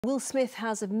Will Smith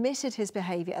has admitted his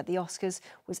behaviour at the Oscars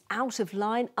was out of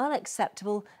line,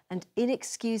 unacceptable and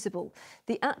inexcusable.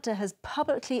 The actor has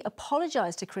publicly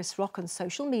apologised to Chris Rock on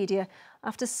social media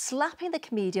after slapping the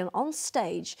comedian on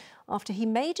stage after he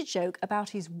made a joke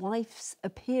about his wife's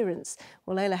appearance.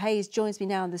 Well, Layla Hayes joins me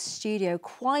now in the studio.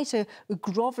 Quite a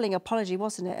grovelling apology,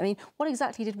 wasn't it? I mean, what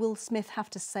exactly did Will Smith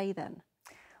have to say then?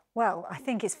 Well, I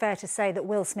think it's fair to say that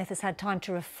Will Smith has had time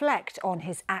to reflect on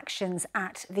his actions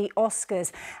at the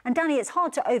Oscars. And Danny, it's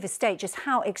hard to overstate just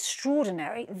how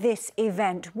extraordinary this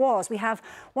event was. We have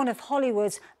one of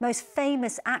Hollywood's most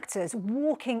famous actors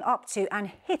walking up to and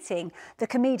hitting the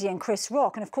comedian Chris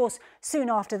Rock. And of course, soon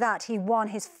after that, he won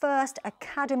his first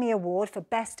Academy Award for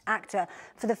Best Actor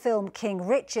for the film King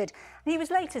Richard. And he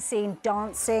was later seen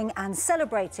dancing and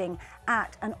celebrating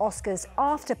at an Oscars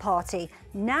after party.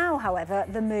 Now, however,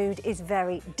 the mood is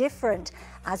very different.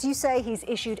 As you say, he's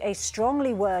issued a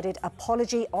strongly worded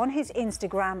apology on his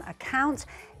Instagram account.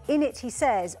 In it, he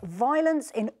says, "Violence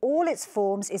in all its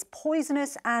forms is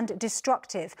poisonous and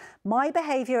destructive. My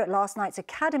behaviour at last night's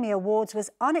Academy Awards was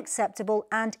unacceptable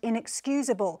and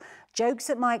inexcusable. Jokes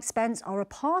at my expense are a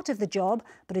part of the job,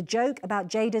 but a joke about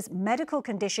Jada's medical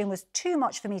condition was too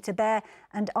much for me to bear,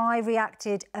 and I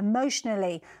reacted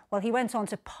emotionally." Well, he went on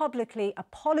to publicly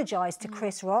apologise to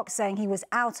Chris Rock, saying he was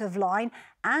out of line,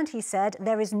 and he said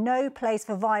there is no place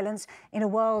for violence in a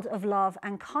world of love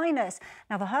and kindness.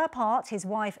 Now, for her part, his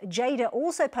wife Jada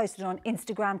also posted on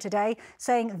Instagram today,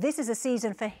 saying this is a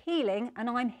season for healing and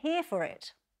I'm here for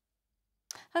it.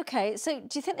 OK, so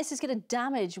do you think this is going to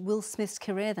damage Will Smith's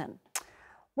career then?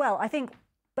 Well, I think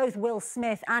both Will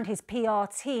Smith and his PR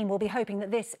team will be hoping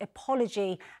that this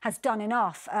apology has done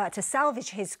enough to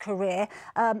salvage his career.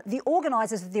 The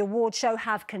organisers of the award show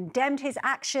have condemned his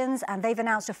actions and they've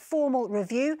announced a formal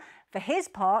review. For his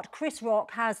part, Chris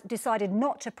Rock has decided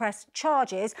not to press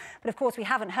charges, but of course we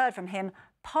haven't heard from him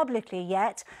publicly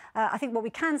yet. I think what we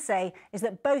can say is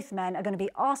that both men are going to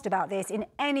be asked about this in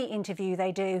any interview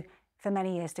they do for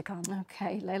many years to come.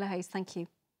 OK, Layla Hayes, thank you.